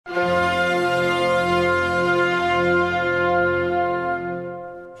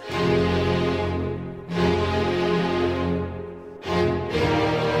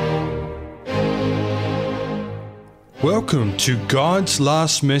Welcome to God's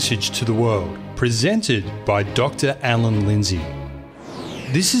Last Message to the World, presented by Dr. Alan Lindsay.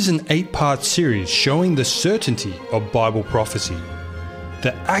 This is an 8-part series showing the certainty of Bible prophecy.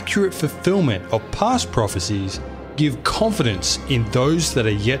 The accurate fulfillment of past prophecies give confidence in those that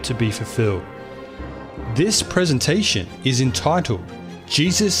are yet to be fulfilled. This presentation is entitled,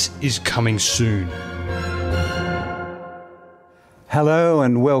 Jesus is Coming Soon. Hello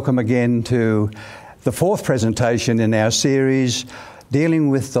and welcome again to the fourth presentation in our series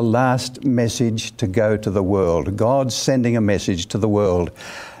dealing with the last message to go to the world. God sending a message to the world.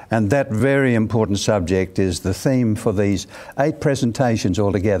 And that very important subject is the theme for these 8 presentations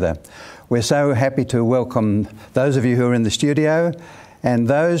altogether. We're so happy to welcome those of you who are in the studio and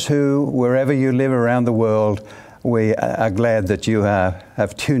those who, wherever you live around the world, we are glad that you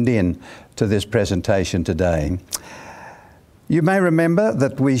have tuned in to this presentation today. You may remember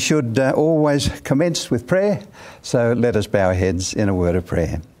that we should always commence with prayer, so let us bow our heads in a word of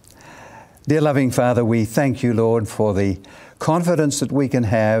prayer. Dear loving Father, we thank you, Lord, for the confidence that we can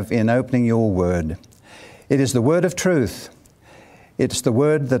have in opening your word. It is the word of truth. It's the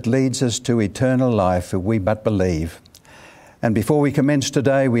word that leads us to eternal life if we but believe. And before we commence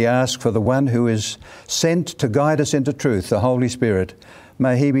today, we ask for the one who is sent to guide us into truth, the Holy Spirit.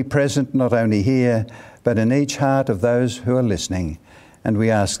 May he be present not only here, but in each heart of those who are listening. And we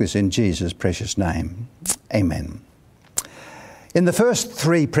ask this in Jesus' precious name. Amen. In the first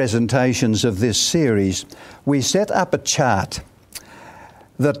 3 presentations of this series, we set up a chart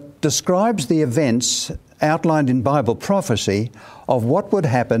that describes the events outlined in Bible prophecy of what would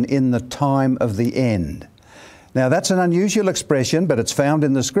happen in the time of the end. Now, that's an unusual expression, but it's found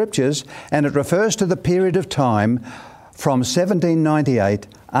in the Scriptures, and it refers to the period of time from 1798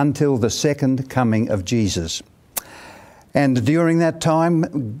 until the second coming of Jesus. And during that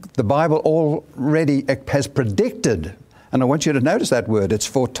time, the Bible already has predicted, and I want you to notice that word, it's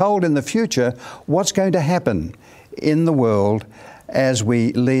foretold in the future what's going to happen in the world as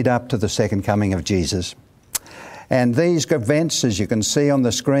we lead up to the second coming of Jesus. And these events, as you can see on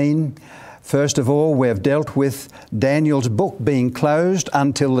the screen, first of all, we've dealt with Daniel's book being closed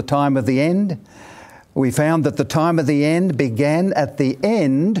until the time of the end. We found that the time of the end began at the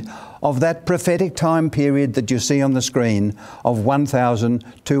end of that prophetic time period that you see on the screen of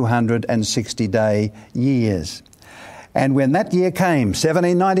 1,260-day years. And when that year came,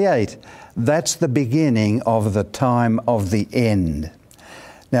 1798, that's the beginning of the time of the end.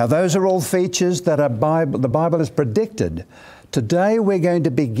 Now, those are all features that the Bible has predicted. Today, we're going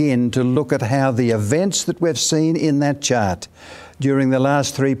to begin to look at how the events that we've seen in that chart during the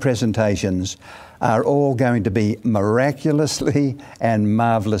last 3 presentations are all going to be miraculously and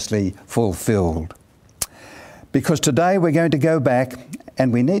marvelously fulfilled. Because today we're going to go back,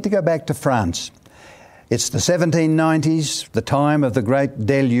 and we need to go back to France. It's the 1790s, the time of the Great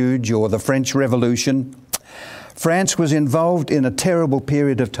Deluge or the French Revolution. France was involved in a terrible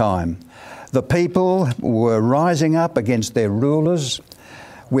period of time. The people were rising up against their rulers,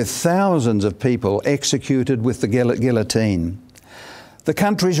 with thousands of people executed with the guillotine. The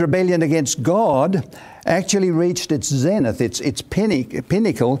country's rebellion against God actually reached its zenith, its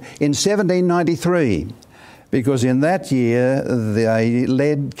pinnacle in 1793, because in that year they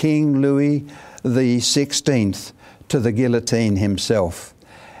led King Louis XVI to the guillotine himself.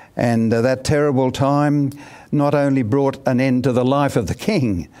 And that terrible time not only brought an end to the life of the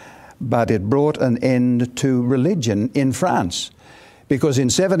king, but it brought an end to religion in France. Because in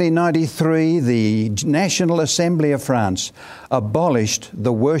 1793, the National Assembly of France abolished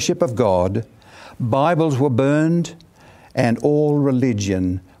the worship of God, Bibles were burned, and all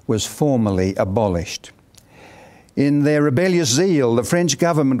religion was formally abolished. In their rebellious zeal, the French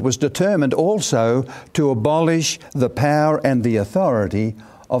government was determined also to abolish the power and the authority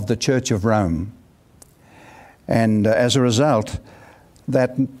of the Church of Rome. And as a result,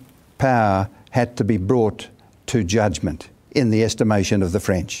 that power had to be brought to judgment in the estimation of the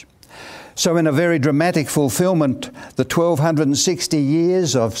French. So in a very dramatic fulfillment, the 1260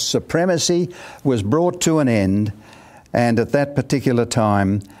 years of supremacy was brought to an end, and at that particular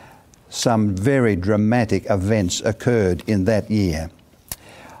time, some very dramatic events occurred in that year.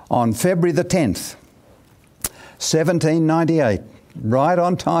 On February the 10th, 1798, right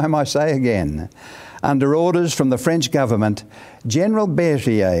on time I say again, under orders from the French government, General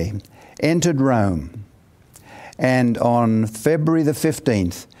Berthier entered Rome. And on February the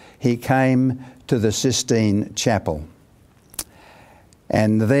 15th, he came to the Sistine Chapel.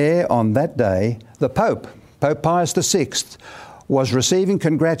 And there, on that day, the Pope Pius VI, was receiving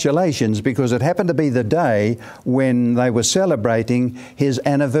congratulations because it happened to be the day when they were celebrating his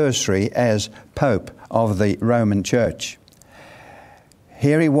anniversary as Pope of the Roman Church.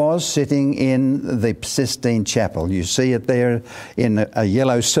 Here he was sitting in the Sistine Chapel. You see it there in a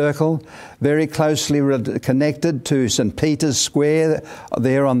yellow circle, very closely connected to St. Peter's Square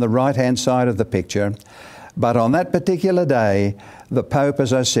there on the right-hand side of the picture. But on that particular day, the Pope,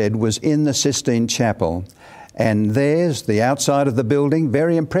 as I said, was in the Sistine Chapel. And there's the outside of the building,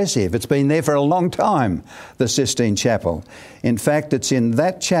 very impressive. It's been there for a long time, the Sistine Chapel. In fact, it's in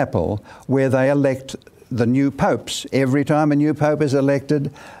that chapel where they elect the new popes. Every time a new pope is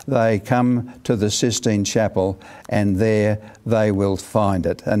elected, they come to the Sistine Chapel, and there they will find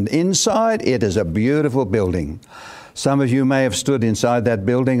it. And inside, it is a beautiful building. Some of you may have stood inside that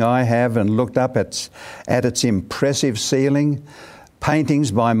building. I have, and looked up at its impressive ceiling. Paintings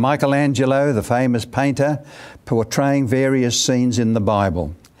by Michelangelo, the famous painter, portraying various scenes in the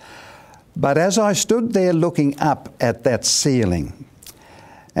Bible. But as I stood there looking up at that ceiling,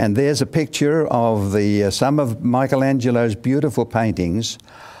 and there's a picture of some of Michelangelo's beautiful paintings,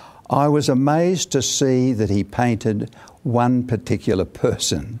 I was amazed to see that he painted one particular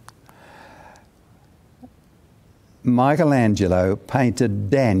person. Michelangelo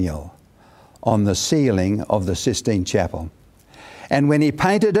painted Daniel on the ceiling of the Sistine Chapel. And when he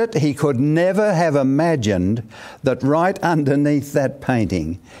painted it, he could never have imagined that right underneath that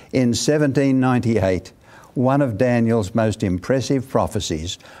painting in 1798, one of Daniel's most impressive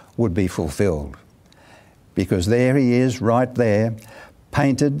prophecies would be fulfilled. Because there he is, right there,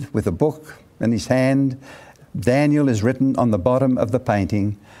 painted with a book in his hand. Daniel is written on the bottom of the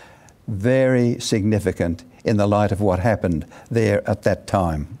painting. Very significant in the light of what happened there at that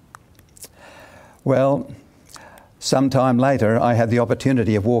time. Well, sometime later, I had the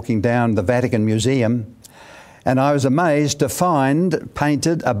opportunity of walking down the Vatican Museum, and I was amazed to find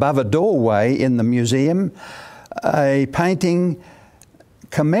painted above a doorway in the museum a painting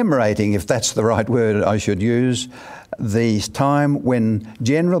commemorating, if that's the right word I should use, the time when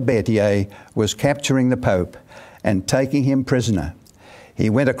General Berthier was capturing the Pope and taking him prisoner. He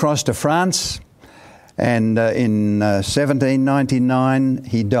went across to France, and in 1799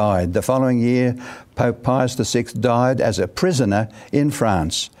 he died. The following year, Pope Pius VI died as a prisoner in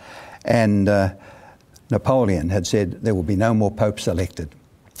France, and Napoleon had said there will be no more popes elected.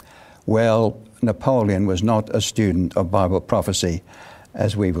 Well, Napoleon was not a student of Bible prophecy,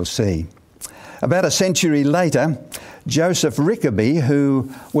 as we will see. About a century later, Joseph Rickaby,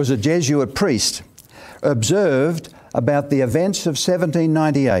 who was a Jesuit priest, observed about the events of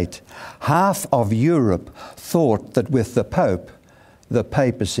 1798. Half of Europe thought that with the Pope, the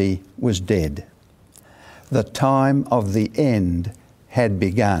papacy was dead. The time of the end had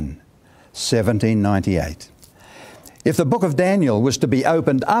begun, 1798. If the book of Daniel was to be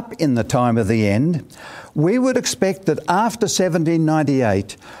opened up in the time of the end, we would expect that after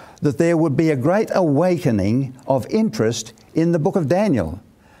 1798 that there would be a great awakening of interest in the book of Daniel.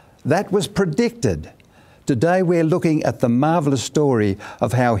 That was predicted. Today we're looking at the marvellous story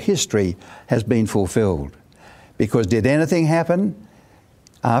of how history has been fulfilled. Because did anything happen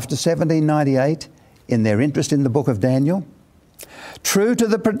after 1798 in their interest in the book of Daniel? True to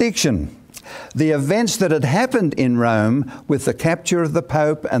the prediction, the events that had happened in Rome with the capture of the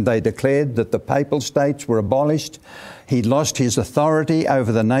Pope, and they declared that the papal states were abolished, he lost his authority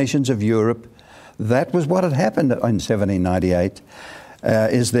over the nations of Europe. That was what had happened in 1798.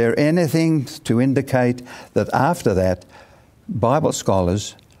 Is there anything to indicate that after that, Bible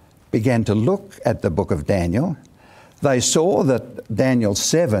scholars began to look at the book of Daniel? They saw that Daniel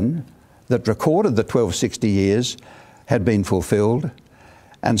 7, that recorded the 1260 years, had been fulfilled.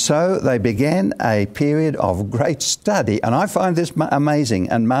 And so they began a period of great study. And I find this amazing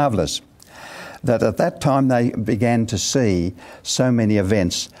and marvellous, that at that time they began to see so many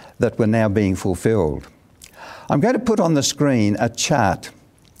events that were now being fulfilled. I'm going to put on the screen a chart.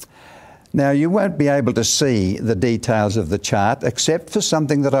 Now, you won't be able to see the details of the chart except for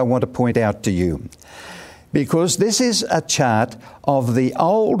something that I want to point out to you. Because this is a chart of the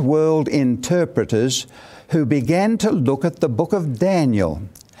old world interpreters who began to look at the book of Daniel.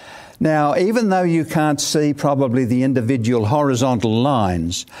 Now, even though you can't see probably the individual horizontal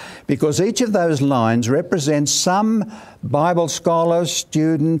lines, because each of those lines represents some Bible scholar,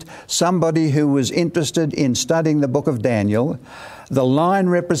 student, somebody who was interested in studying the book of Daniel, the line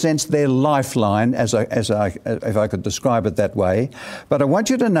represents their lifeline, if I could describe it that way. But I want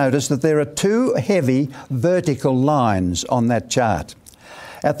you to notice that there are two heavy vertical lines on that chart.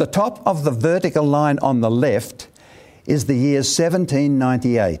 At the top of the vertical line on the left is the year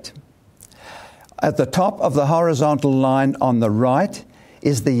 1798. At the top of the horizontal line on the right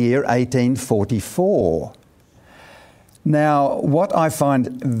is the year 1844. Now, what I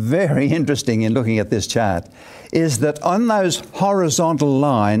find very interesting in looking at this chart is that on those horizontal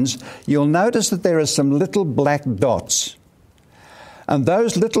lines, you'll notice that there are some little black dots. And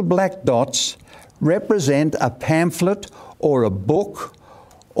those little black dots represent a pamphlet or a book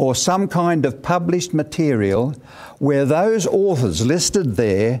or some kind of published material where those authors listed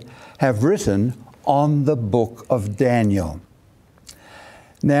there have written on the book of Daniel.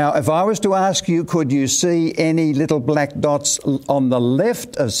 Now, if I was to ask you, could you see any little black dots on the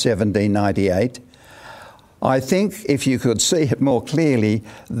left of 1798? I think if you could see it more clearly,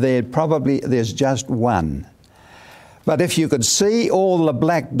 there's just one. But if you could see all the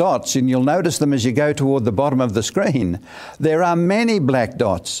black dots, and you'll notice them as you go toward the bottom of the screen, there are many black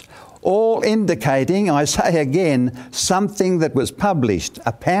dots, all indicating, I say again, something that was published,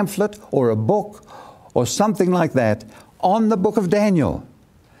 a pamphlet or a book or something like that, on the book of Daniel.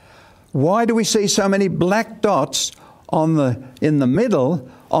 Why do we see so many black dots in the middle?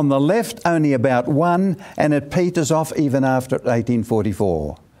 On the left, only about one, and it peters off even after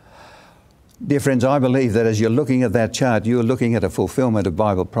 1844. Dear friends, I believe that as you're looking at that chart, you're looking at a fulfillment of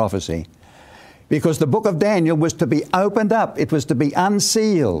Bible prophecy. Because the book of Daniel was to be opened up. It was to be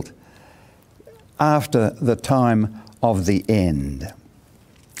unsealed after the time of the end.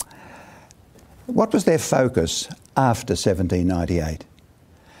 What was their focus after 1798?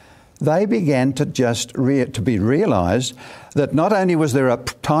 They began to to be realised that not only was there a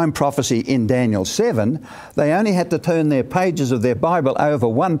time prophecy in Daniel 7, they only had to turn their pages of their Bible over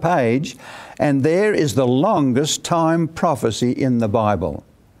one page, and there is the longest time prophecy in the Bible.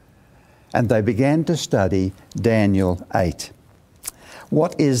 And they began to study Daniel 8.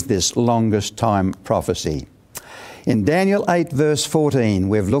 What is this longest time prophecy? In Daniel 8 verse 14,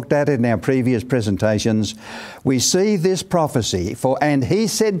 we've looked at it in our previous presentations, we see this prophecy, and he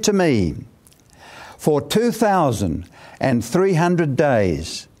said to me, for 2,300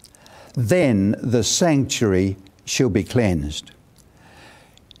 days, then the sanctuary shall be cleansed.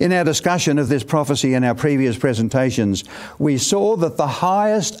 In our discussion of this prophecy in our previous presentations, we saw that the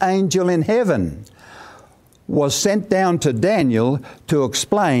highest angel in heaven was sent down to Daniel to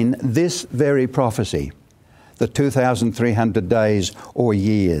explain this very prophecy, the 2,300 days or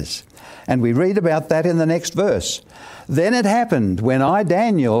years. And we read about that in the next verse. Then it happened, when I,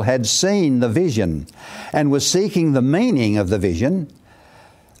 Daniel, had seen the vision and was seeking the meaning of the vision,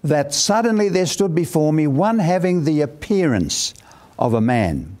 that suddenly there stood before me one having the appearance of a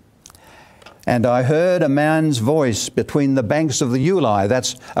man. And I heard a man's voice between the banks of the Uli,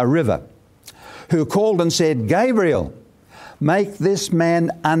 that's a river, who called and said, Gabriel, make this man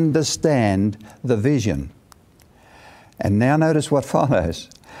understand the vision. And now notice what follows.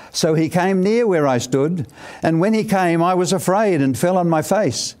 So he came near where I stood, and when he came, I was afraid and fell on my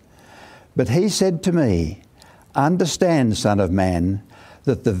face. But he said to me, understand, Son of Man,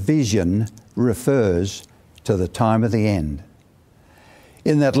 that the vision refers to the time of the end.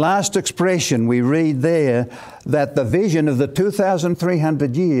 In that last expression, we read there that the vision of the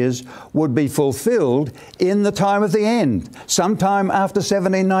 2,300 years would be fulfilled in the time of the end, sometime after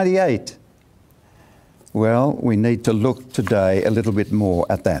 1798. Well, we need to look today a little bit more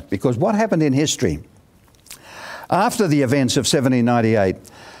at that, because what happened in history? After the events of 1798,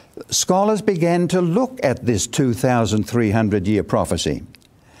 scholars began to look at this 2,300-year prophecy.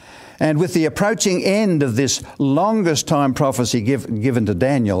 And with the approaching end of this longest time prophecy given to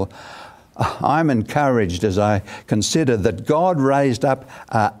Daniel, I'm encouraged as I consider that God raised up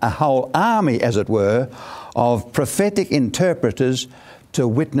a whole army, as it were, of prophetic interpreters to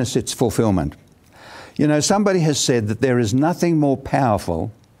witness its fulfillment. You know, somebody has said that there is nothing more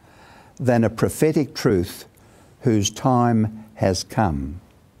powerful than a prophetic truth whose time has come.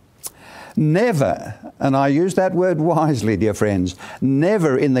 Never, and I use that word wisely, dear friends,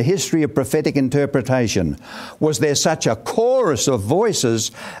 never in the history of prophetic interpretation was there such a chorus of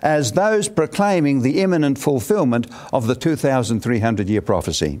voices as those proclaiming the imminent fulfillment of the 2,300-year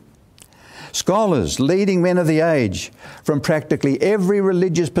prophecy. Scholars, leading men of the age from practically every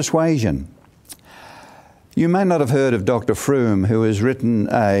religious persuasion. You may not have heard of Dr. Froome, who has written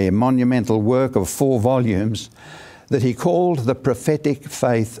a monumental work of 4 volumes that he called The Prophetic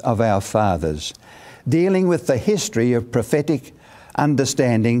Faith of Our Fathers, dealing with the history of prophetic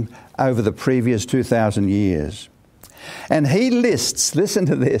understanding over the previous 2,000 years. And he lists, listen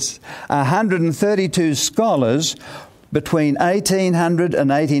to this, 132 scholars between 1800 and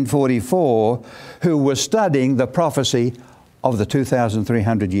 1844 who were studying the prophecy of the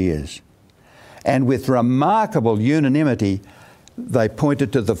 2,300 years. And with remarkable unanimity, they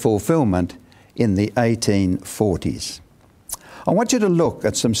pointed to the fulfillment in the 1840s. I want you to look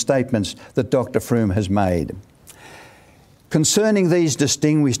at some statements that Dr. Froome has made. Concerning these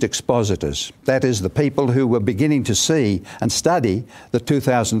distinguished expositors, that is, the people who were beginning to see and study the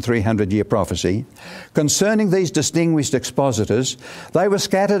 2,300-year prophecy, concerning these distinguished expositors, they were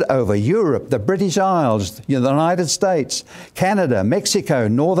scattered over Europe, the British Isles, the United States, Canada, Mexico,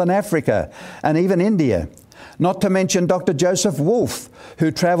 Northern Africa, and even India. Not to mention Dr. Joseph Wolfe,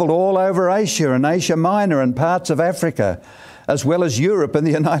 who travelled all over Asia and Asia Minor and parts of Africa, as well as Europe and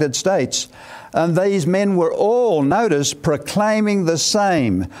the United States. And these men were all, notice, proclaiming the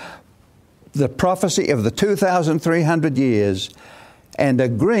same, the prophecy of the 2,300 years, and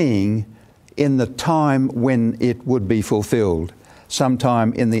agreeing in the time when it would be fulfilled,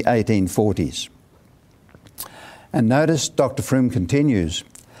 sometime in the 1840s. And notice Dr. Froome continues,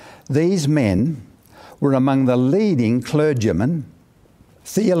 these men were among the leading clergymen,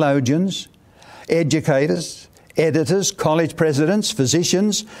 theologians, educators, editors, college presidents,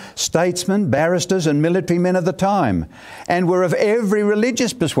 physicians, statesmen, barristers and military men of the time, and were of every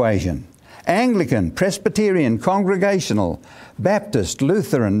religious persuasion, Anglican, Presbyterian, Congregational, Baptist,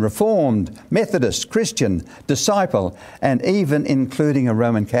 Lutheran, Reformed, Methodist, Christian, Disciple, and even including a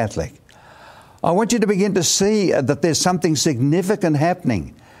Roman Catholic. I want you to begin to see that there's something significant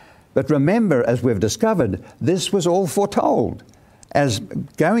happening. But remember, as we've discovered, this was all foretold as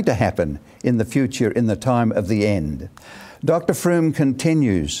going to happen in the future, in the time of the end. Dr. Froome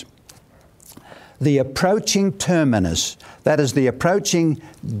continues, the approaching terminus, that is the approaching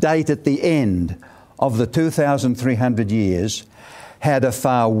date at the end of the 2,300 years, had a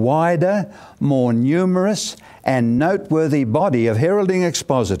far wider, more numerous and noteworthy body of heralding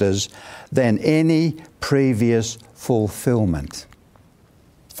expositors than any previous fulfillment.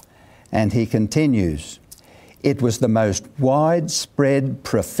 And he continues, it was the most widespread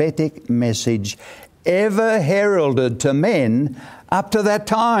prophetic message ever heralded to men up to that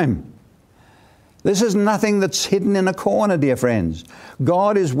time. This is nothing that's hidden in a corner, dear friends.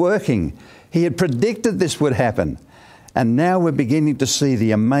 God is working. He had predicted this would happen. And now we're beginning to see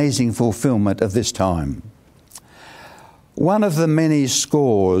the amazing fulfillment of this time. One of the many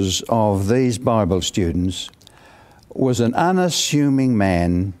scores of these Bible students was an unassuming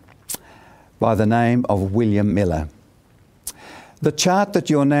man by the name of William Miller. The chart that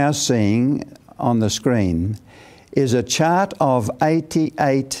you're now seeing on the screen is a chart of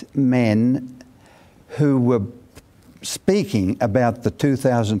 88 men who were speaking about the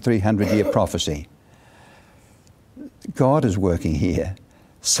 2,300-year prophecy. God is working here.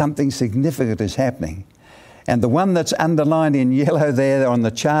 Something significant is happening. And the one that's underlined in yellow there on the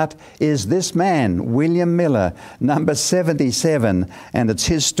chart is this man, William Miller, number 77, and it's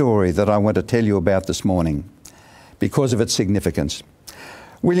his story that I want to tell you about this morning because of its significance.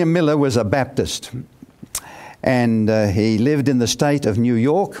 William Miller was a Baptist, and he lived in the state of New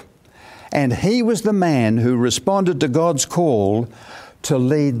York, and he was the man who responded to God's call to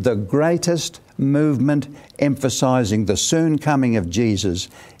lead the greatest movement emphasizing the soon coming of Jesus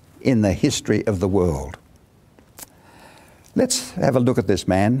in the history of the world. Let's have a look at this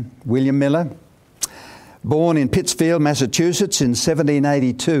man, William Miller, born in Pittsfield, Massachusetts in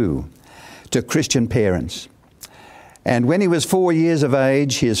 1782 to Christian parents. And when he was 4 years of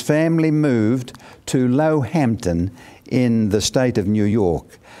age, his family moved to Lowhampton in the state of New York.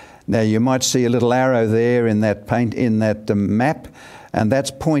 Now you might see a little arrow there in that map, and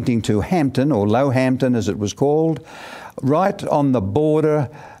that's pointing to Hampton, or Lowhampton as it was called, right on the border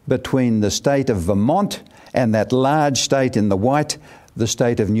between the state of Vermont and that large state in the white, the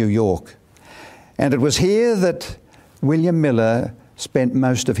state of New York. And it was here that William Miller spent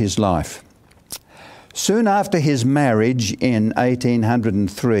most of his life. Soon after his marriage in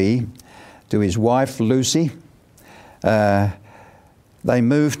 1803 to his wife Lucy, they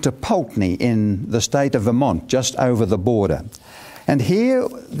moved to Pulteney in the state of Vermont, just over the border. And here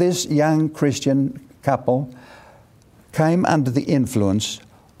this young Christian couple came under the influence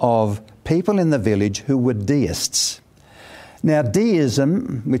of people in the village who were deists. Now,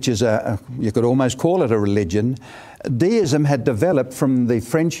 deism, which is you could almost call it a religion, deism had developed from the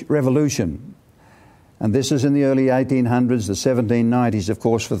French Revolution. And this is in the early 1800s, the 1790s, of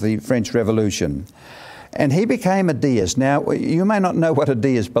course, for the French Revolution. And he became a deist. Now, you may not know what a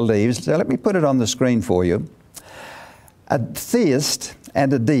deist believes, so let me put it on the screen for you. A theist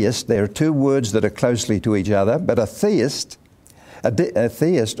and a deist, there are two words that are closely to each other, but a deist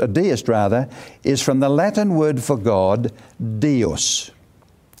is from the Latin word for God, Deus.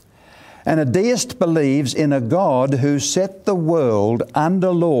 And a deist believes in a God who set the world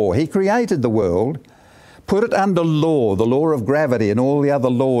under law. He created the world, put it under law, the law of gravity and all the other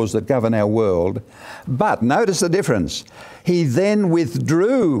laws that govern our world. But notice the difference. He then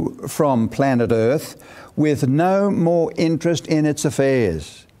withdrew from planet Earth with no more interest in its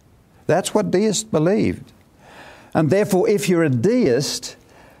affairs. That's what deists believed. And therefore, if you're a deist,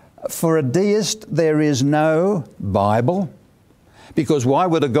 for a deist there is no Bible, because why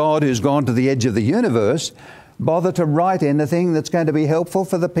would a God who's gone to the edge of the universe bother to write anything that's going to be helpful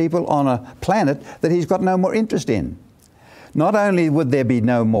for the people on a planet that he's got no more interest in? Not only would there be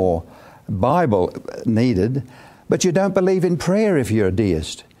no more Bible needed, but you don't believe in prayer if you're a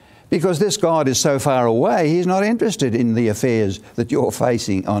deist, because this God is so far away, he's not interested in the affairs that you're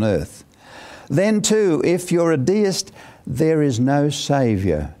facing on earth. Then too, if you're a deist, there is no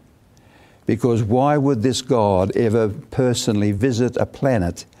Saviour, because why would this God ever personally visit a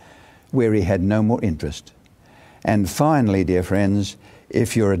planet where he had no more interest? And finally, dear friends,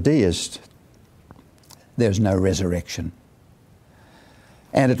 if you're a deist, there's no resurrection.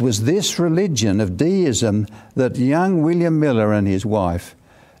 And it was this religion of deism that young William Miller and his wife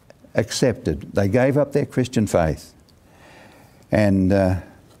accepted. They gave up their Christian faith. And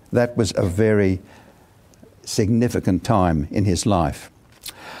that was a very significant time in his life.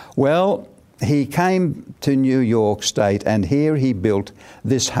 Well, he came to New York State, and here he built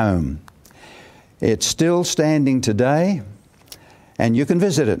this home. It's still standing today, and you can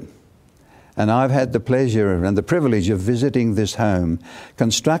visit it. And I've had the pleasure and the privilege of visiting this home,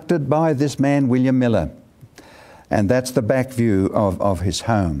 constructed by this man, William Miller. And that's the back view of his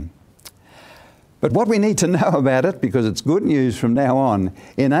home. But what we need to know about it, because it's good news from now on,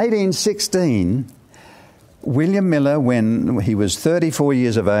 in 1816, William Miller, when he was 34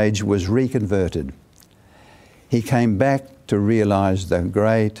 years of age, was reconverted. He came back to realise the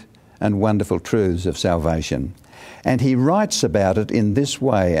great and wonderful truths of salvation. And he writes about it in this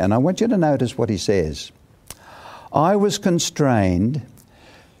way, and I want you to notice what he says. I was constrained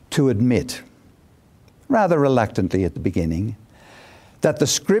to admit, rather reluctantly at the beginning, that the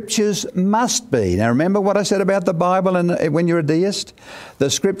Scriptures must be, now remember what I said about the Bible and when you're a deist? The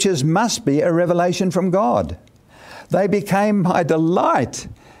Scriptures must be a revelation from God. They became my delight,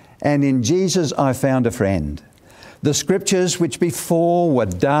 and in Jesus I found a friend. The Scriptures, which before were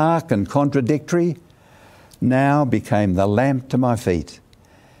dark and contradictory, now became the lamp to my feet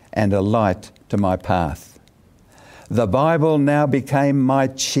and a light to my path. The Bible now became my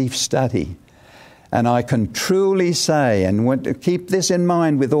chief study. And I can truly say, and want to keep this in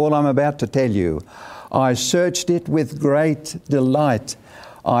mind with all I'm about to tell you, I searched it with great delight.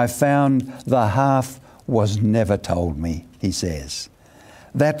 I found the half was never told me, he says.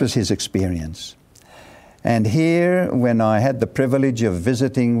 That was his experience. And here, when I had the privilege of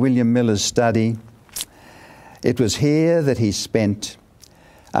visiting William Miller's study, it was here that he spent,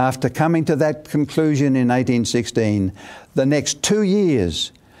 after coming to that conclusion in 1816, the next 2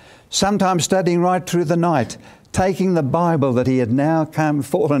 years, sometimes studying right through the night, taking the Bible that he had now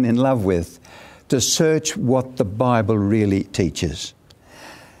fallen in love with, to search what the Bible really teaches.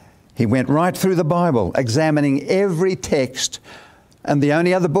 He went right through the Bible, examining every text, and the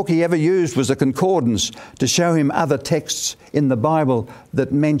only other book he ever used was a concordance to show him other texts in the Bible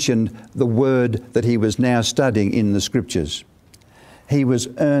that mentioned the word that he was now studying in the Scriptures. He was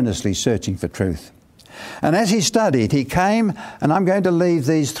earnestly searching for truth. And as he studied, he came, and I'm going to leave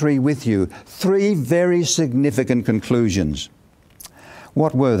these three with you, three very significant conclusions.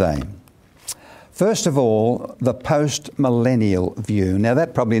 What were they? First of all, the post-millennial view. Now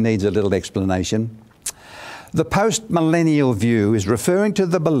that probably needs a little explanation. The post-millennial view is referring to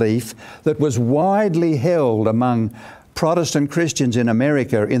the belief that was widely held among Protestant Christians in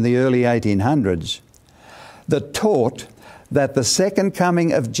America in the early 1800s, that taught that the second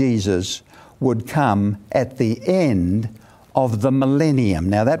coming of Jesus would come at the end of the millennium.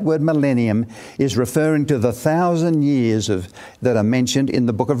 Now that word millennium is referring to the 1,000 years that are mentioned in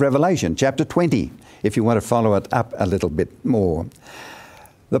the book of Revelation, chapter 20, if you want to follow it up a little bit more.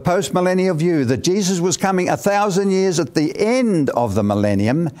 The post-millennial view that Jesus was coming 1,000 years at the end of the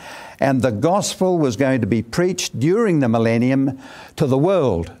millennium, and the gospel was going to be preached during the millennium to the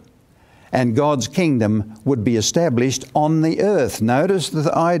world, and God's kingdom would be established on the earth. Notice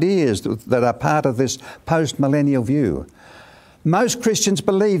the ideas that are part of this post-millennial view. Most Christians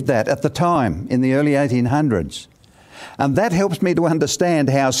believed that at the time, in the early 1800s. And that helps me to understand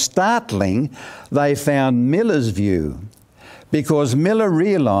how startling they found Miller's view, because Miller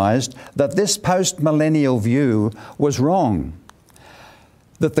realised that this post-millennial view was wrong,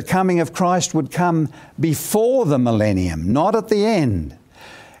 that the coming of Christ would come before the millennium, not at the end.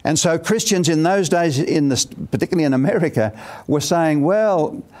 And so Christians in those days, particularly in America, were saying,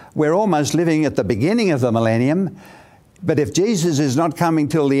 well, we're almost living at the beginning of the millennium, but if Jesus is not coming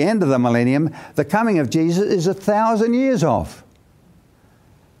till the end of the millennium, the coming of Jesus is 1,000 years off.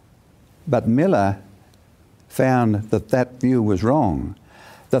 But Miller found that that view was wrong,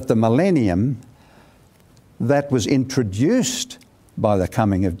 that the millennium that was introduced by the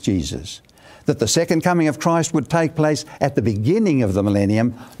coming of Jesus, that the second coming of Christ would take place at the beginning of the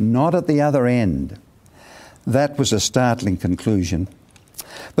millennium, not at the other end. That was a startling conclusion.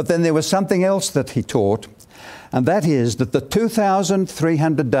 But then there was something else that he taught, and that is that the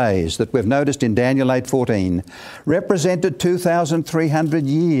 2,300 days that we've noticed in Daniel 8:14 represented 2,300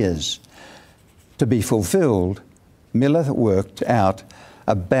 years to be fulfilled. Miller worked out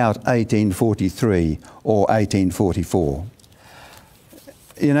about 1843 or 1844.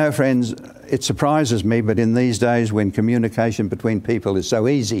 You know, friends, it surprises me, but in these days when communication between people is so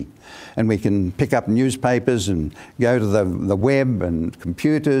easy and we can pick up newspapers and go to the web and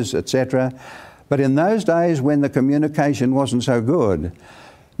computers, etc., but in those days when the communication wasn't so good,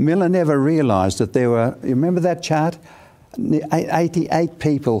 Miller never realised that there were, you remember that chart? 88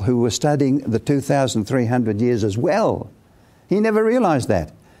 people who were studying the 2,300 years as well. He never realised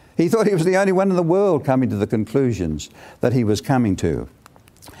that. He thought he was the only one in the world coming to the conclusions that he was coming to.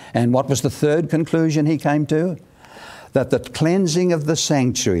 And what was the third conclusion he came to? That the cleansing of the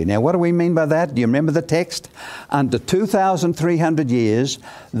sanctuary. Now, what do we mean by that? Do you remember the text? Unto 2,300 years,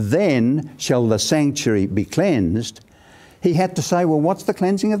 then shall the sanctuary be cleansed. He had to say, well, what's the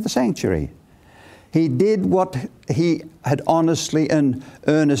cleansing of the sanctuary? He did what he had honestly and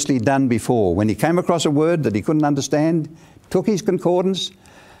earnestly done before. When he came across a word that he couldn't understand, took his concordance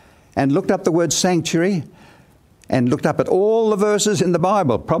and looked up the word sanctuary and looked up at all the verses in the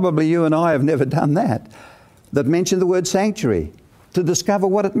Bible. Probably you and I have never done that mentioned the word sanctuary, to discover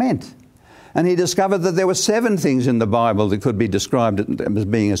what it meant. And he discovered that there were 7 things in the Bible that could be described as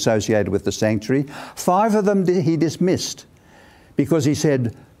being associated with the sanctuary. 5 of them he dismissed because he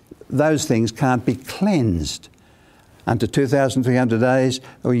said those things can't be cleansed. Unto 2,300 days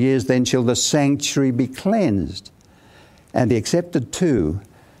or years, then shall the sanctuary be cleansed. And he accepted 2,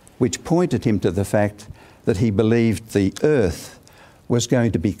 which pointed him to the fact that he believed the earth was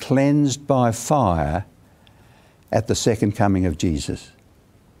going to be cleansed by fire at the second coming of Jesus.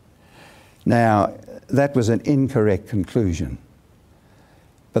 Now, that was an incorrect conclusion,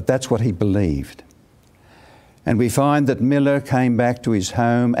 but that's what he believed. And we find that Miller came back to his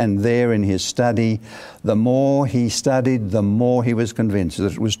home, and there in his study, the more he studied, the more he was convinced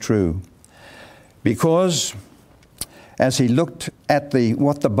that it was true. Because as he looked at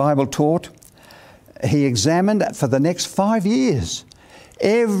what the Bible taught, he examined for the next 5 years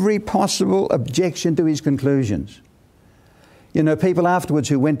every possible objection to his conclusions. You know, people afterwards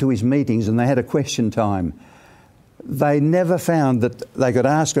who went to his meetings and they had a question time, they never found that they could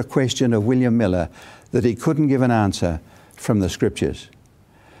ask a question of William Miller that he couldn't give an answer from the Scriptures.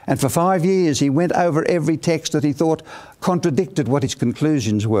 And for 5 years he went over every text that he thought contradicted what his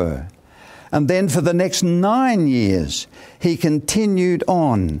conclusions were. And then for the next 9 years he continued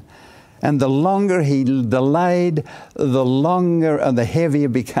on. And the longer he delayed, the longer and the heavier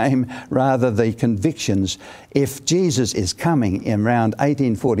became rather the convictions. If Jesus is coming in around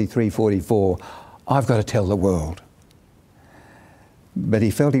 1843-44, I've got to tell the world. But he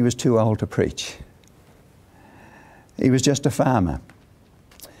felt he was too old to preach. He was just a farmer.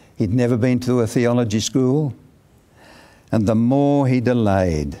 He'd never been to a theology school. And the more he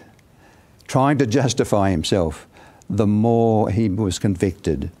delayed, trying to justify himself, the more he was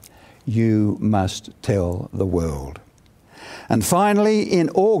convicted. You must tell the world. And finally,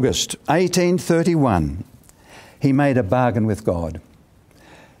 in August 1831, he made a bargain with God.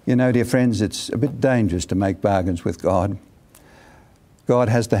 You know, dear friends, it's a bit dangerous to make bargains with God. God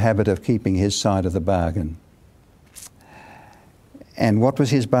has the habit of keeping his side of the bargain. And what was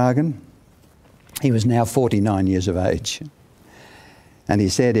his bargain? He was now 49 years of age. And he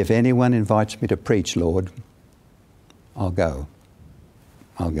said, if anyone invites me to preach, Lord, I'll go.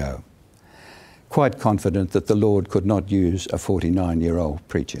 I'll go. Quite confident that the Lord could not use a 49-year-old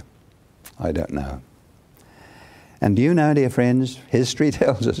preacher. I don't know. And do you know, dear friends, history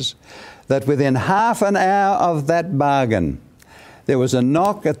tells us that within half an hour of that bargain, there was a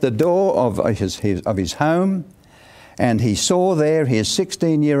knock at the door of his home, and he saw there his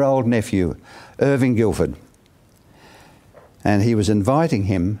 16-year-old nephew, Irving Guilford. And he was inviting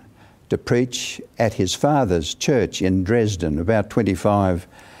him to preach at his father's church in Dresden, about 25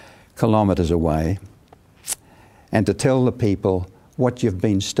 kilometres away, and to tell the people what you've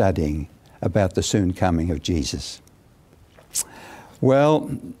been studying about the soon coming of Jesus. Well,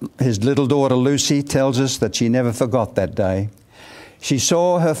 his little daughter Lucy tells us that she never forgot that day. She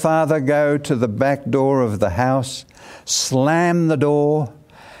saw her father go to the back door of the house, slam the door,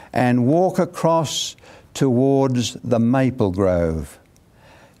 and walk across towards the maple grove,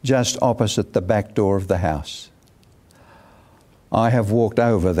 just opposite the back door of the house. I have walked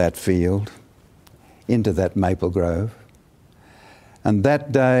over that field into that maple grove. And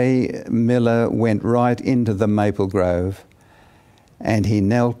that day, Miller went right into the maple grove and he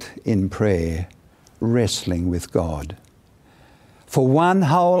knelt in prayer, wrestling with God. For 1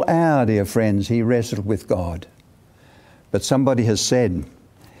 whole hour, dear friends, he wrestled with God. But somebody has said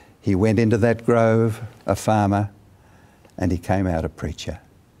he went into that grove, a farmer, and he came out a preacher.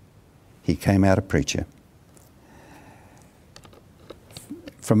 He came out a preacher.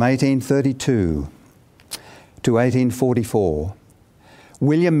 From 1832 to 1844,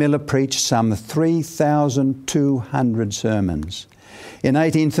 William Miller preached some 3,200 sermons. In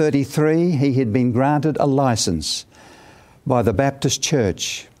 1833, he had been granted a license by the Baptist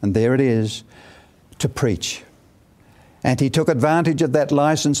Church, and there it is, to preach. And he took advantage of that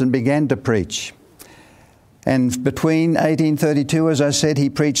license and began to preach. And between 1832, as I said, he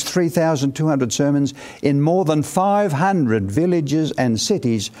preached 3,200 sermons in more than 500 villages and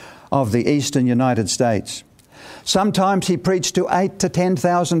cities of the eastern United States. Sometimes he preached to 8,000 to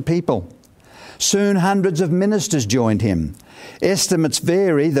 10,000 people. Soon hundreds of ministers joined him. Estimates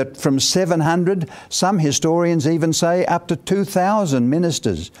vary that from 700, some historians even say up to 2,000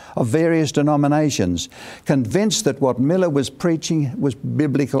 ministers of various denominations, convinced that what Miller was preaching was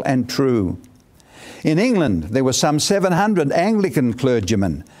biblical and true. In England, there were some 700 Anglican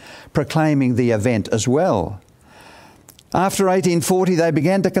clergymen proclaiming the event as well. After 1840, they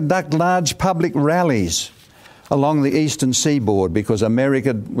began to conduct large public rallies along the eastern seaboard because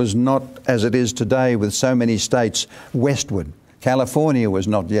America was not as it is today with so many states westward. California was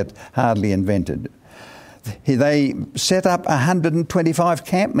not yet hardly invented. They set up 125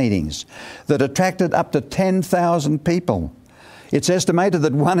 camp meetings that attracted up to 10,000 people. It's estimated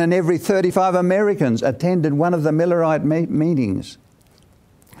that 1 in every 35 Americans attended one of the Millerite meetings.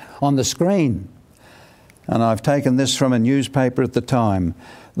 On the screen, and I've taken this from a newspaper at the time,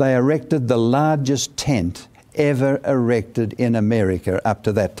 they erected the largest tent ever erected in America up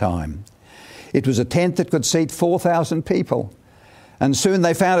to that time. It was a tent that could seat 4,000 people. And soon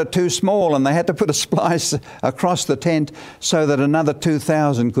they found it too small and they had to put a splice across the tent so that another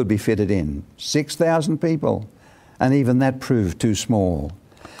 2,000 could be fitted in. 6,000 people. And even that proved too small.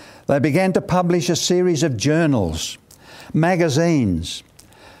 They began to publish a series of journals, magazines.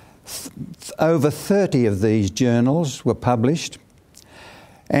 Over 30 of these journals were published.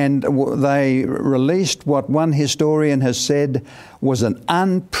 And they released what one historian has said was an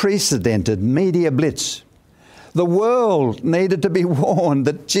unprecedented media blitz. The world needed to be warned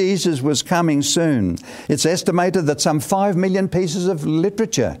that Jesus was coming soon. It's estimated that some 5 million pieces of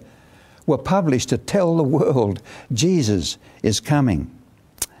literature were published to tell the world Jesus is coming.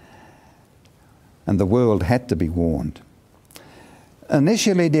 And the world had to be warned.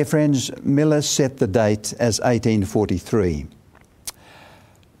 Initially, dear friends, Miller set the date as 1843.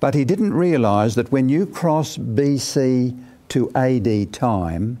 But he didn't realise that when you cross BC to AD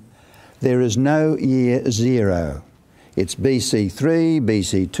time, there is no year 0. It's BC 3,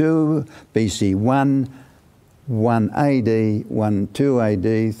 BC 2, BC 1, 1 AD, 1 2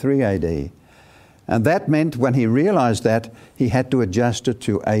 AD, 3 AD. And that meant when he realised that, he had to adjust it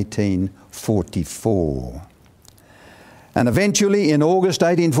to 1844. And eventually, in August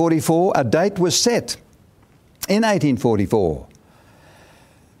 1844, a date was set in 1844.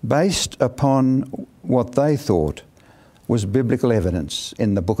 Based upon what they thought was biblical evidence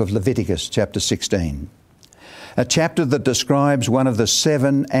in the book of Leviticus, chapter 16, a chapter that describes one of the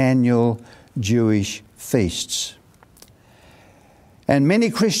 7 annual Jewish feasts. And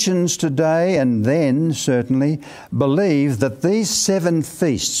many Christians today, and then certainly, believe that these 7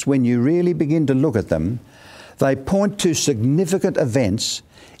 feasts, when you really begin to look at them, they point to significant events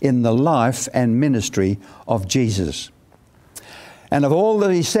in the life and ministry of Jesus. And of all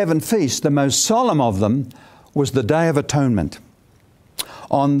these 7 feasts, the most solemn of them was the Day of Atonement.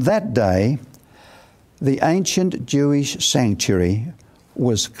 On that day, the ancient Jewish sanctuary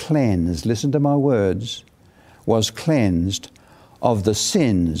was cleansed, listen to my words, was cleansed of the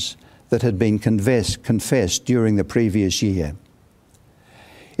sins that had been confessed during the previous year.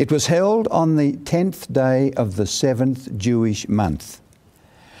 It was held on the 10th day of the 7th Jewish month,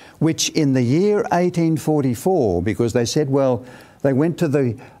 which in the year 1844, because they said, well, they went to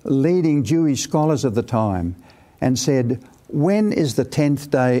the leading Jewish scholars of the time and said, when is the 10th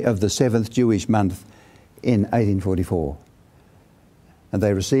day of the 7th Jewish month in 1844? And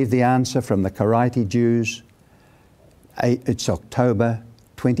they received the answer from the Karaite Jews. It's October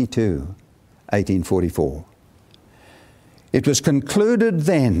 22, 1844. It was concluded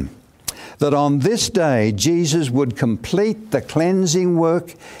then that on this day Jesus would complete the cleansing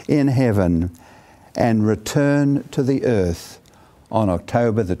work in heaven and return to the earth on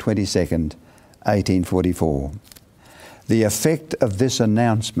October the 22nd, 1844. The effect of this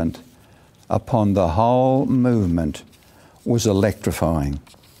announcement upon the whole movement was electrifying.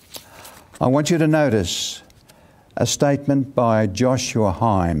 I want you to notice a statement by Joshua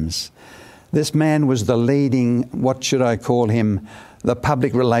Himes. This man was the leading, what should I call him, the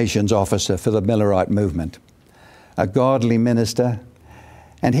public relations officer for the Millerite movement, a godly minister.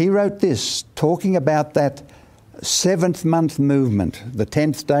 And he wrote this, talking about that seventh month movement, the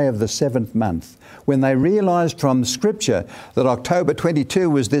 10th day of the seventh month, when they realised from Scripture that October 22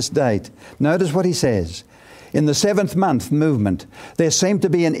 was this date. Notice what he says. In the seventh month movement, there seemed to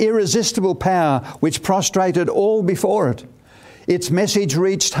be an irresistible power which prostrated all before it. Its message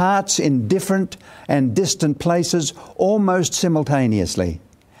reached hearts in different and distant places almost simultaneously,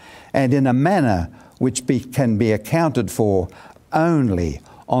 and in a manner which can be accounted for only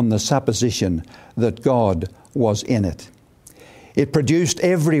on the supposition that God was in it. It produced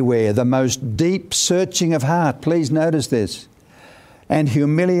everywhere the most deep searching of heart, please notice this, and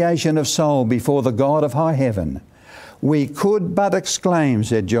humiliation of soul before the God of high heaven. We could but exclaim,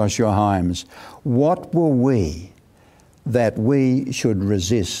 said Joshua Himes, what were we that we should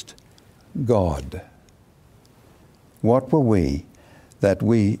resist God? What were we that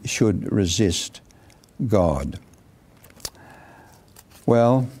we should resist God?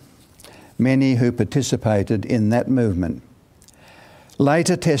 Well, many who participated in that movement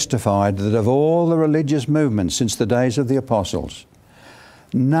later testified that of all the religious movements since the days of the apostles,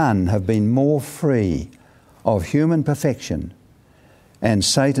 none have been more free of human perfection and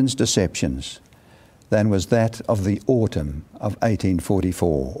Satan's deceptions than was that of the autumn of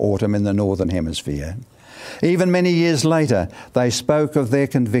 1844, autumn in the Northern Hemisphere. Even many years later, they spoke of their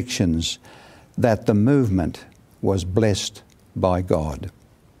convictions that the movement was blessed by God.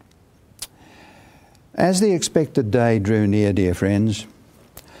 As the expected day drew near, dear friends,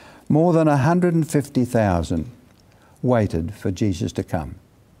 more than 150,000 waited for Jesus to come.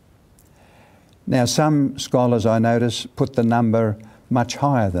 Now, some scholars, I notice, put the number much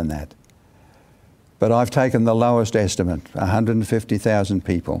higher than that. But I've taken the lowest estimate. 150,000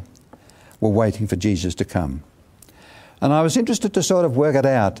 people were waiting for Jesus to come. And I was interested to sort of work it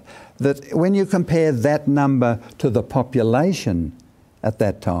out, that when you compare that number to the population at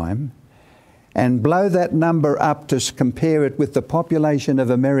that time, and blow that number up to compare it with the population of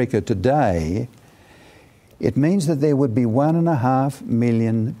America today, it means that there would be 1.5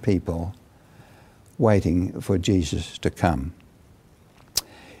 million people waiting for Jesus to come.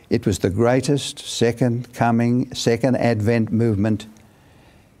 It was the greatest second Advent movement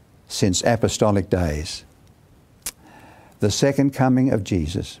since apostolic days. The second coming of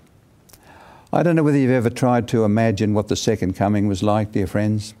Jesus. I don't know whether you've ever tried to imagine what the second coming was like, dear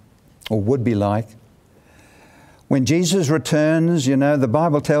friends, or would be like. When Jesus returns, you know, the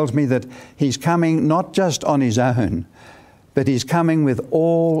Bible tells me that he's coming not just on his own, but he's coming with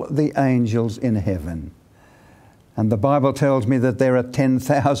all the angels in heaven. And the Bible tells me that there are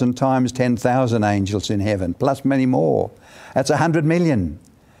 10,000 times 10,000 angels in heaven, plus many more. That's 100 million.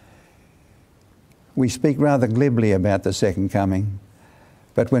 We speak rather glibly about the second coming,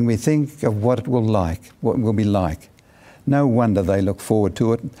 but when we think of what it will be like, no wonder they look forward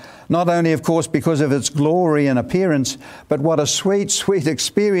to it. Not only, of course, because of its glory and appearance, but what a sweet, sweet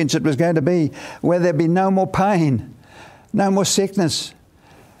experience it was going to be, where there'd be no more pain, no more sickness,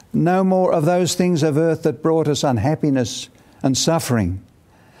 no more of those things of earth that brought us unhappiness and suffering.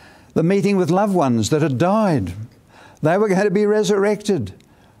 The meeting with loved ones that had died, they were going to be resurrected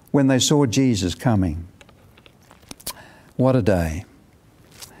when they saw Jesus coming. What a day.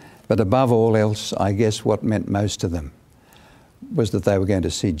 But above all else, I guess what meant most to them was that they were going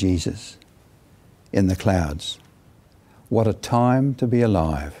to see Jesus in the clouds. What a time to be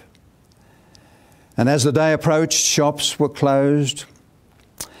alive. And as the day approached, shops were closed.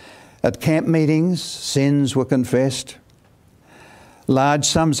 At camp meetings, sins were confessed. Large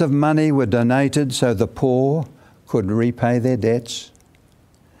sums of money were donated so the poor could repay their debts.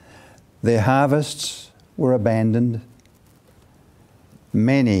 Their harvests were abandoned.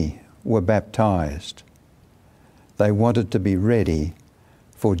 Many were baptized. They wanted to be ready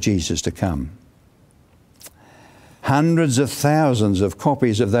for Jesus to come. Hundreds of thousands of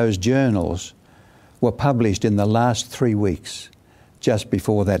copies of those journals were published in the last 3 weeks, just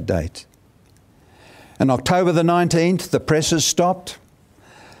before that date. On October the 19th, the presses stopped.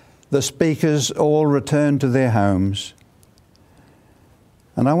 The speakers all returned to their homes.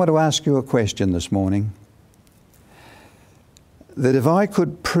 And I want to ask you a question this morning. That if I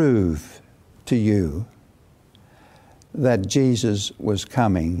could prove to you that Jesus was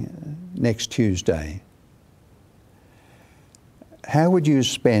coming next Tuesday, how would you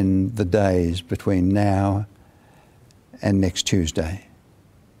spend the days between now and next Tuesday?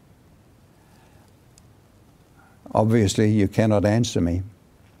 Obviously, you cannot answer me,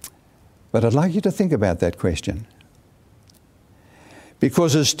 but I'd like you to think about that question.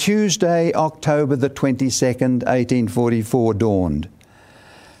 Because as Tuesday, October the 22nd, 1844 dawned,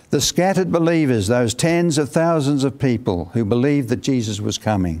 the scattered believers, those tens of thousands of people who believed that Jesus was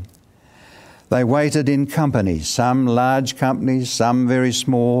coming, they waited in companies, some large companies, some very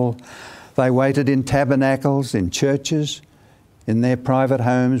small. They waited in tabernacles, in churches, in their private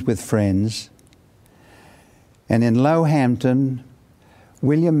homes with friends. And in Lowhampton,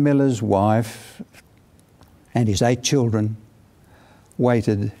 William Miller's wife and his 8 children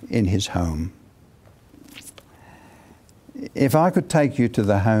waited in his home. If I could take you to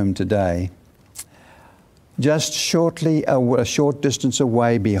the home today, just a short distance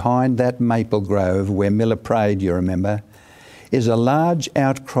away behind that maple grove where Miller prayed, you remember, is a large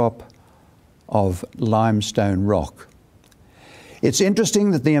outcrop of limestone rock. It's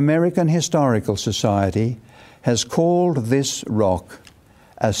interesting that the American Historical Society has called this rock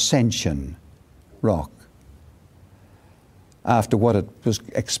Ascension Rock, after what it was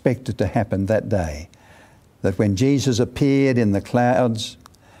expected to happen that day, that when Jesus appeared in the clouds,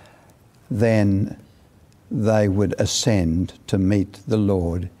 then they would ascend to meet the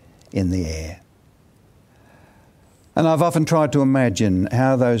Lord in the air. And I've often tried to imagine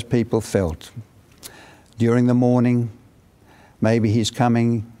how those people felt during the morning. Maybe he's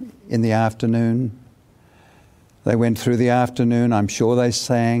coming in the afternoon. They went through the afternoon. I'm sure they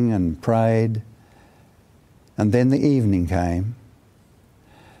sang and prayed. And then the evening came.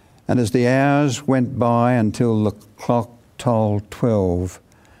 And as the hours went by until the clock tolled 12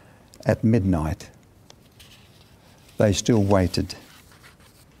 at midnight, they still waited.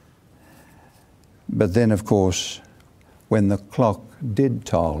 But then, of course, when the clock did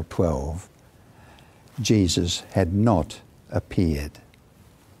toll 12, Jesus had not appeared.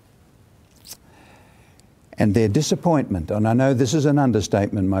 And their disappointment, and I know this is an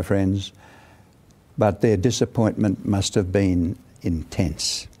understatement, my friends, but their disappointment must have been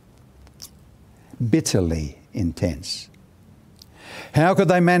intense, bitterly intense. How could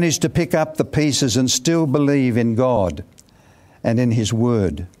they manage to pick up the pieces and still believe in God and in His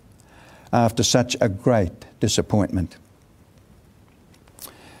Word after such a great disappointment?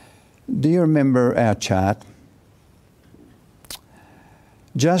 Do you remember our chart?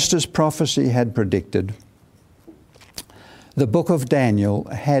 Just as prophecy had predicted, the book of Daniel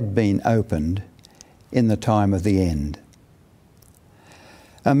had been opened in the time of the end.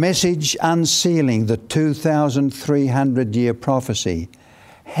 A message unsealing the 2,300-year prophecy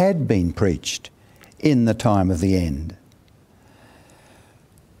had been preached in the time of the end.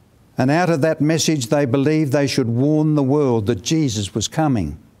 And out of that message they believed they should warn the world that Jesus was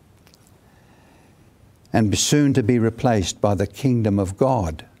coming and soon to be replaced by the kingdom of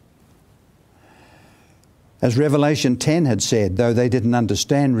God. As Revelation 10 had said, though they didn't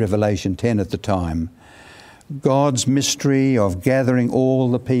understand Revelation 10 at the time, God's mystery of gathering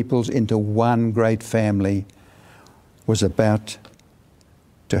all the peoples into one great family was about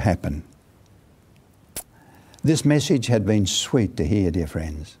to happen. This message had been sweet to hear, dear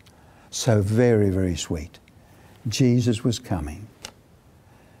friends. So very, very sweet. Jesus was coming.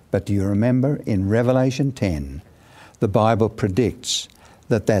 But do you remember in Revelation 10, the Bible predicts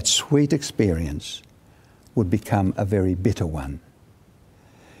that that sweet experience would become a very bitter one.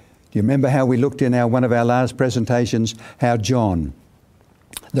 Do you remember how we looked in one of our last presentations, how John,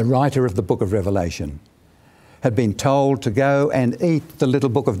 the writer of the book of Revelation, had been told to go and eat the little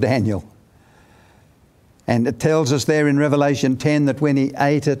book of Daniel. And it tells us there in Revelation 10 that when he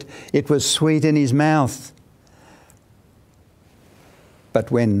ate it, it was sweet in his mouth. But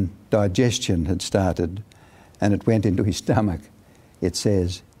when digestion had started and it went into his stomach, it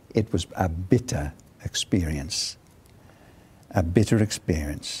says it was a bitter experience. A bitter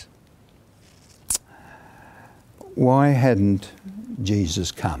experience. Why hadn't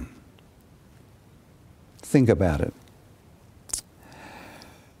Jesus come? Think about it.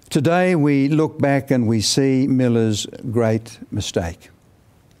 Today we look back and we see Miller's great mistake.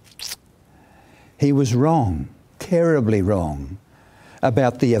 He was wrong, terribly wrong,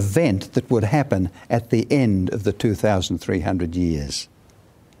 about the event that would happen at the end of the 2,300 years.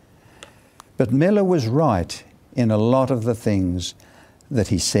 But Miller was right in a lot of the things that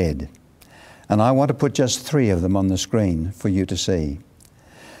he said. And I want to put just 3 of them on the screen for you to see.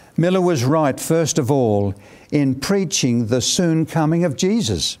 Miller was right, first of all, in preaching the soon coming of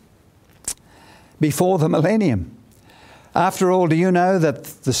Jesus before the millennium. After all, do you know that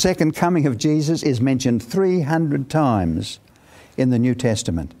the second coming of Jesus is mentioned 300 times in the New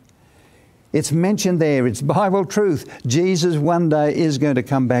Testament? It's mentioned there. It's Bible truth. Jesus one day is going to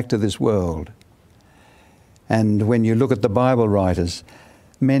come back to this world. And when you look at the Bible writers,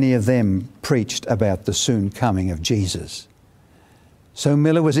 many of them preached about the soon coming of Jesus. So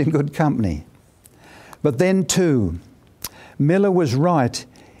Miller was in good company. But then too, Miller was right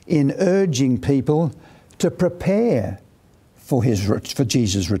in urging people to prepare for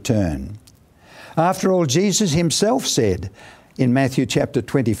Jesus' return. After all, Jesus himself said in Matthew chapter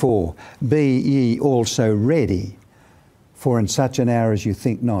 24, "Be ye also ready, for in such an hour as you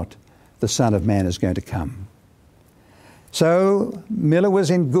think not, the Son of Man is going to come." So Miller was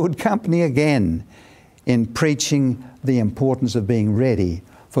in good company again in preaching the importance of being ready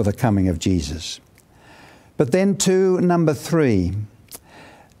for the coming of Jesus. But then to number 3,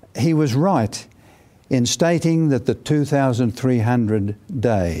 he was right in stating that the 2,300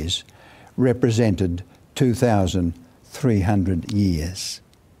 days represented 2,300 years.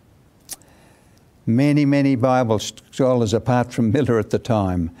 Many Bible scholars, apart from Miller at the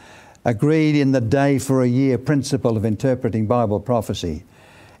time, agreed in the day for a year principle of interpreting Bible prophecy,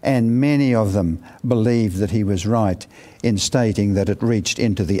 and many of them believed that he was right in stating that it reached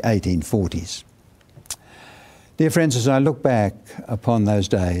into the 1840s. Dear friends, as I look back upon those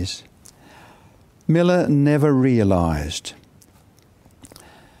days, Miller never realised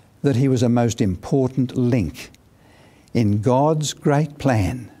that he was a most important link in God's great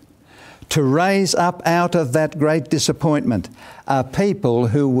plan to raise up out of that great disappointment a people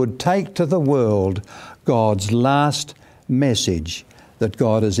who would take to the world God's last message that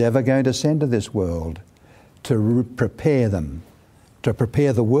God is ever going to send to this world, to prepare them, to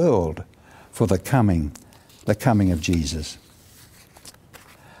prepare the world for the coming of Jesus.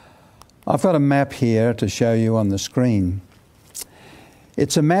 I've got a map here to show you on the screen.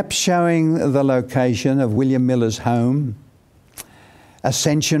 It's a map showing the location of William Miller's home,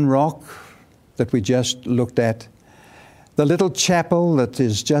 Ascension Rock that we just looked at, the little chapel that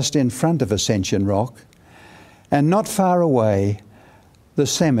is just in front of Ascension Rock, and not far away, the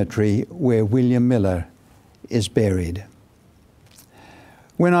cemetery where William Miller is buried.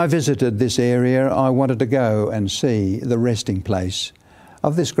 When I visited this area, I wanted to go and see the resting place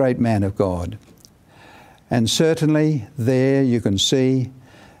of this great man of God. And certainly there you can see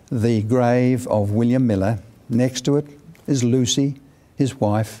the grave of William Miller. Next to it is Lucy, his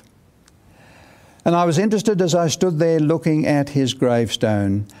wife. And I was interested as I stood there looking at his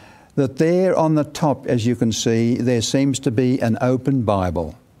gravestone that there on the top, as you can see, there seems to be an open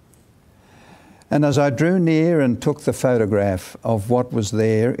Bible. And as I drew near and took the photograph of what was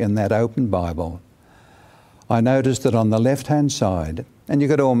there in that open Bible, I noticed that on the left-hand side, and you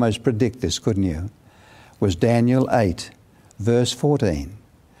could almost predict this, couldn't you, was Daniel 8, verse 14.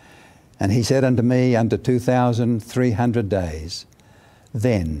 And he said unto me, unto 2,300 days,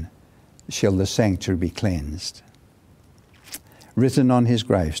 then shall the sanctuary be cleansed. Written on his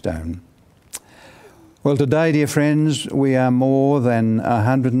gravestone. Well, today, dear friends, we are more than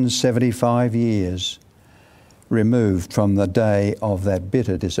 175 years removed from the day of that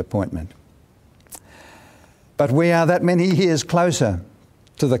bitter disappointment. But we are that many years closer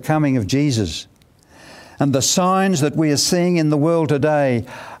to the coming of Jesus. And the signs that we are seeing in the world today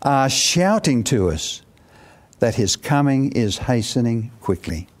are shouting to us that his coming is hastening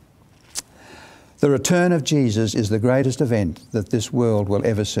quickly. The return of Jesus is the greatest event that this world will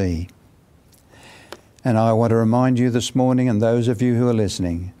ever see. And I want to remind you this morning, and those of you who are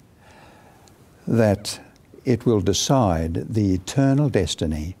listening, that it will decide the eternal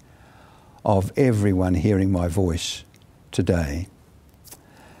destiny of everyone hearing my voice today.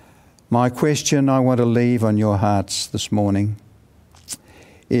 My question I want to leave on your hearts this morning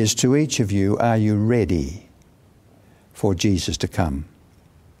is to each of you, are you ready for Jesus to come?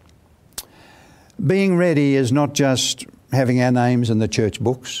 Being ready is not just having our names in the church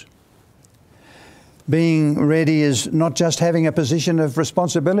books. Being ready is not just having a position of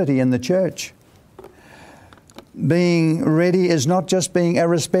responsibility in the church. Being ready is not just being a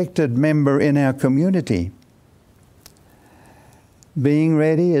respected member in our community. Being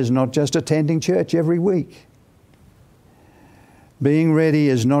ready is not just attending church every week. Being ready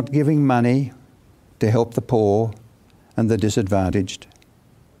is not giving money to help the poor and the disadvantaged.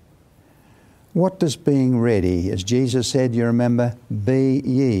 What does being ready, as Jesus said, you remember, be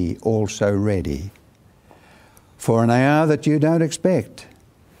ye also ready. For an hour that you don't expect,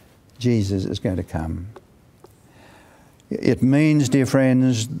 Jesus is going to come. It means, dear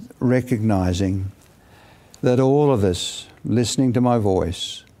friends, recognizing that all of us listening to my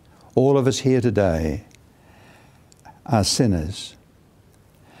voice, all of us here today, are sinners.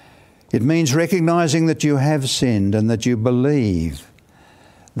 It means recognizing that you have sinned and that you believe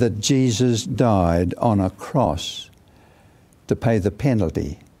that Jesus died on a cross to pay the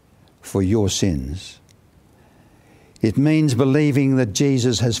penalty for your sins. It means believing that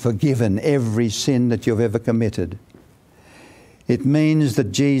Jesus has forgiven every sin that you've ever committed. It means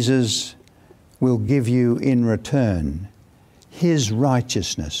that Jesus will give you in return His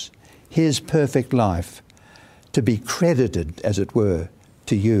righteousness, His perfect life, to be credited, as it were,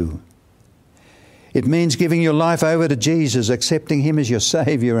 to you. It means giving your life over to Jesus, accepting Him as your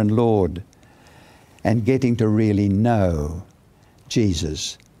Saviour and Lord, and getting to really know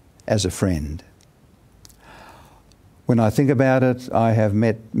Jesus as a friend. When I think about it, I have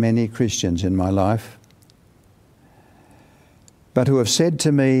met many Christians in my life, but who have said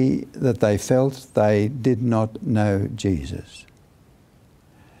to me that they felt they did not know Jesus.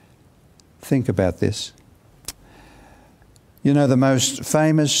 Think about this. You know, the most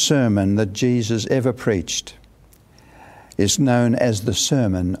famous sermon that Jesus ever preached is known as the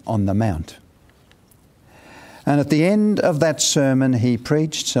Sermon on the Mount. And at the end of that sermon, He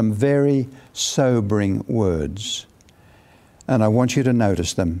preached some very sobering words. And I want you to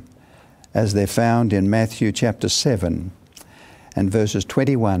notice them as they're found in Matthew chapter 7 and verses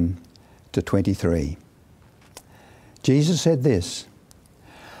 21 to 23. Jesus said this,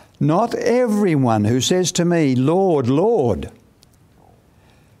 "Not everyone who says to me, 'Lord, Lord,'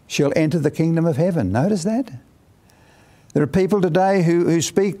 shall enter the kingdom of heaven." Notice that? There are people today who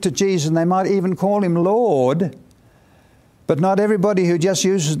speak to Jesus and they might even call Him Lord, but not everybody who just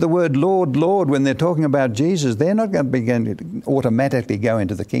uses the word Lord, Lord when they're talking about Jesus, they're not going to automatically go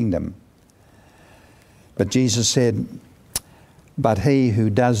into the kingdom. But Jesus said, "But he who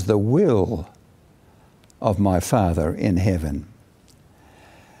does the will of my Father in heaven."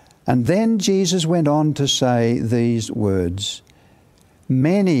 And then Jesus went on to say these words,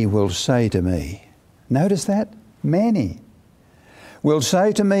 "Many will say to me," notice that? Many will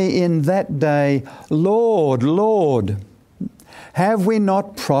say to me in that day, "Lord, Lord, have we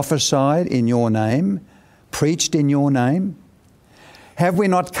not prophesied in your name, preached in your name? Have we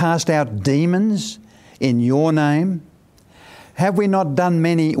not cast out demons in your name? Have we not done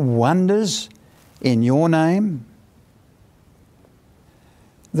many wonders in your name?"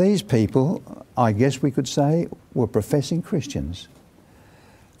 These people, I guess we could say, were professing Christians.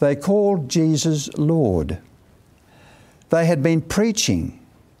 They called Jesus Lord. They had been preaching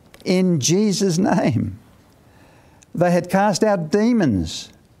in Jesus' name. They had cast out demons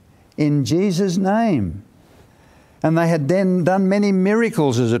in Jesus' name. And they had then done many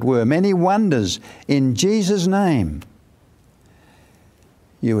miracles, as it were, many wonders in Jesus' name.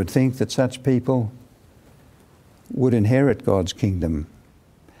 You would think that such people would inherit God's kingdom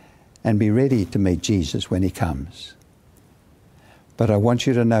and be ready to meet Jesus when He comes. But I want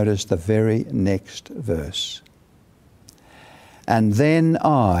you to notice the very next verse. "And then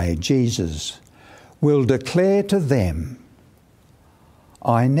I, Jesus, will declare to them,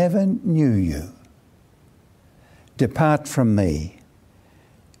 'I never knew you. Depart from me,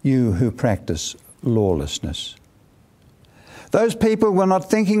 you who practice lawlessness.'" Those people were not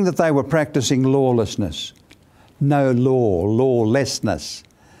thinking that they were practicing lawlessness. No law, lawlessness.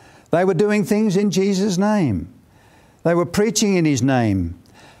 They were doing things in Jesus' name. They were preaching in His name.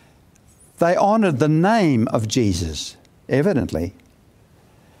 They honoured the name of Jesus, evidently.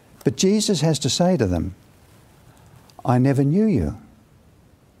 But Jesus has to say to them, "I never knew you."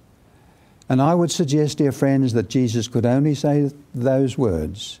 And I would suggest, dear friends, that Jesus could only say those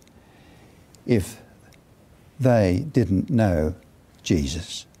words if they didn't know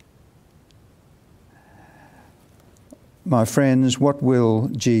Jesus. My friends, what will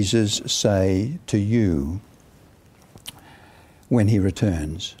Jesus say to you when He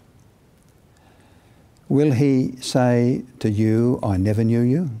returns? Will He say to you, "I never knew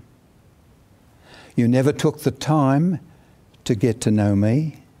you. You never took the time to get to know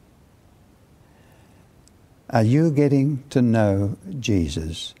me"? Are you getting to know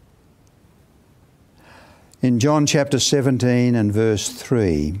Jesus? In John chapter 17 and verse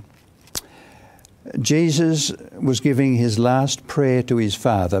 3, Jesus was giving His last prayer to His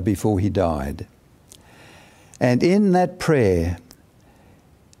Father before He died. And in that prayer,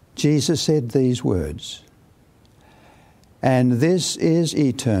 Jesus said these words, "And this is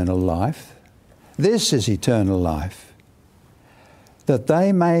eternal life. This is eternal life, that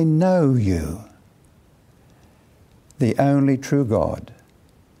they may know you, the only true God,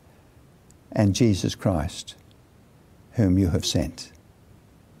 and Jesus Christ, whom you have sent.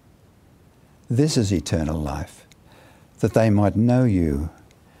 This is eternal life, that they might know you,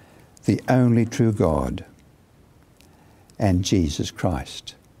 the only true God, and Jesus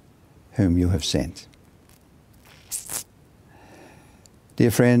Christ, whom you have sent. Dear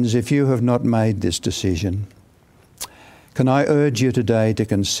friends, if you have not made this decision, can I urge you today to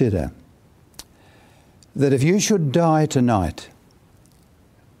consider that if you should die tonight,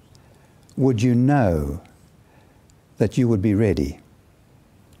 would you know that you would be ready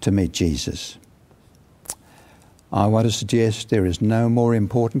to meet Jesus? I want to suggest there is no more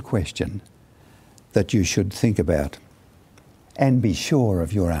important question that you should think about and be sure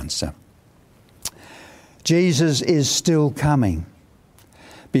of your answer. Jesus is still coming.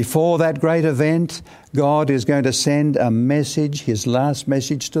 Before that great event, God is going to send a message, his last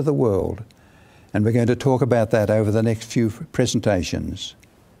message to the world. And we're going to talk about that over the next few presentations.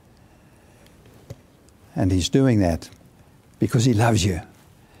 And he's doing that because he loves you.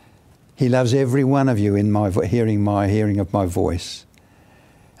 He loves every one of you in my hearing of my voice.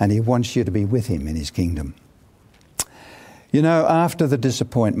 And he wants you to be with him in his kingdom. You know, after the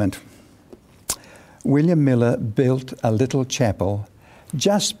disappointment, William Miller built a little chapel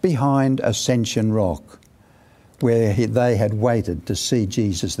just behind Ascension Rock, where they had waited to see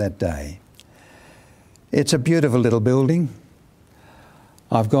Jesus that day. It's a beautiful little building.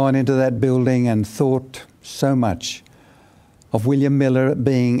 I've gone into that building and thought so much of William Miller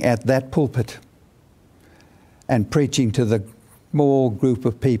being at that pulpit and preaching to the small group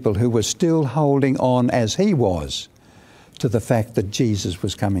of people who were still holding on, as he was, to the fact that Jesus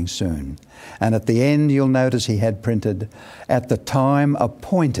was coming soon. And at the end, you'll notice he had printed, "At the time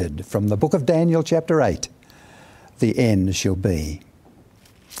appointed," from the book of Daniel chapter 8, "the end shall be."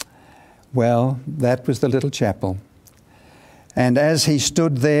 Well, that was the little chapel. And as he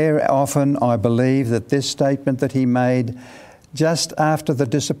stood there, often I believe that this statement that he made just after the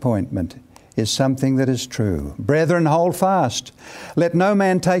disappointment is something that is true. "Brethren, hold fast. Let no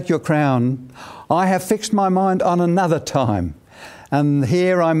man take your crown. I have fixed my mind on another time. And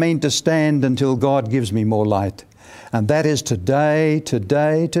here I mean to stand until God gives me more light. And that is today,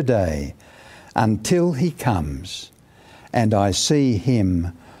 today, today, until he comes, and I see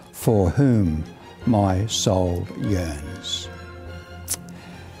him for whom my soul yearns."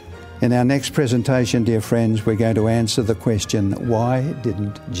 In our next presentation, dear friends, we're going to answer the question, why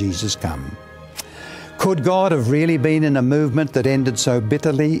didn't Jesus come? Could God have really been in a movement that ended so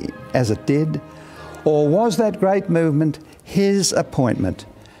bitterly as it did? Or was that great movement his appointment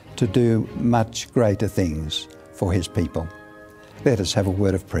to do much greater things for his people? Let us have a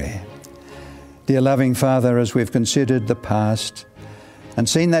word of prayer. Dear loving Father, as we've considered the past and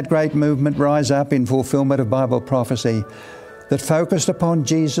seen that great movement rise up in fulfillment of Bible prophecy that focused upon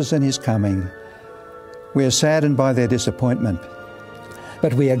Jesus and his coming, we are saddened by their disappointment.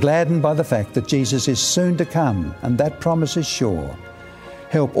 But we are gladdened by the fact that Jesus is soon to come, and that promise is sure.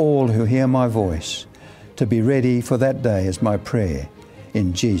 Help all who hear my voice to be ready for that day, is my prayer,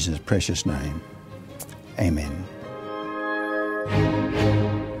 in Jesus' precious name. Amen.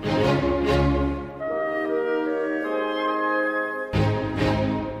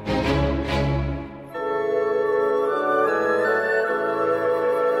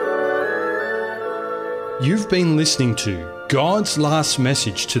 You've been listening to God's Last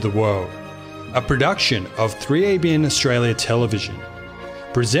Message to the World, a production of 3ABN Australia Television,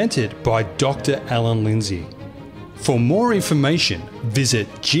 presented by Dr. Alan Lindsay. For more information, visit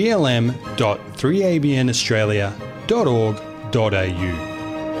glm.3abnaustralia.org.au.